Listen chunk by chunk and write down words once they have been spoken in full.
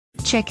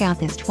Check out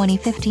this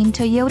 2015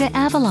 Toyota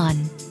Avalon.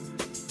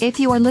 If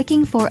you are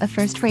looking for a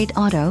first-rate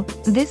auto,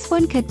 this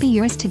one could be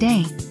yours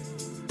today.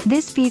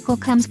 This vehicle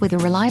comes with a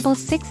reliable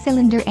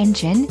 6-cylinder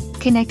engine,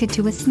 connected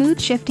to a smooth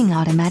shifting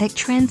automatic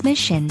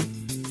transmission.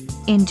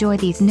 Enjoy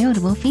these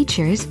notable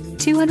features: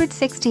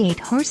 268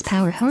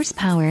 horsepower,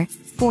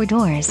 4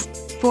 doors,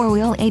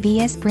 4-wheel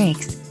ABS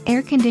brakes,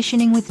 air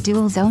conditioning with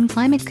dual-zone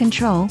climate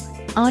control,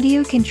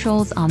 audio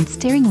controls on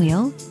steering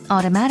wheel,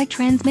 automatic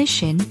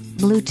transmission,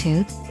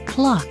 Bluetooth,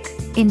 clock,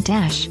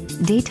 in-dash,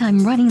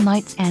 daytime running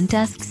lights and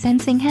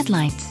dusk-sensing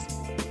headlights.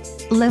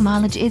 Low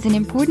mileage is an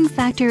important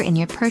factor in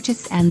your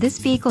purchase, and this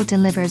vehicle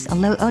delivers a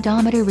low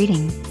odometer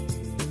reading.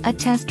 A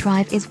test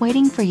drive is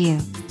waiting for you.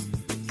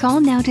 Call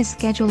now to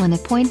schedule an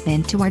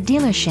appointment to our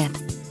dealership.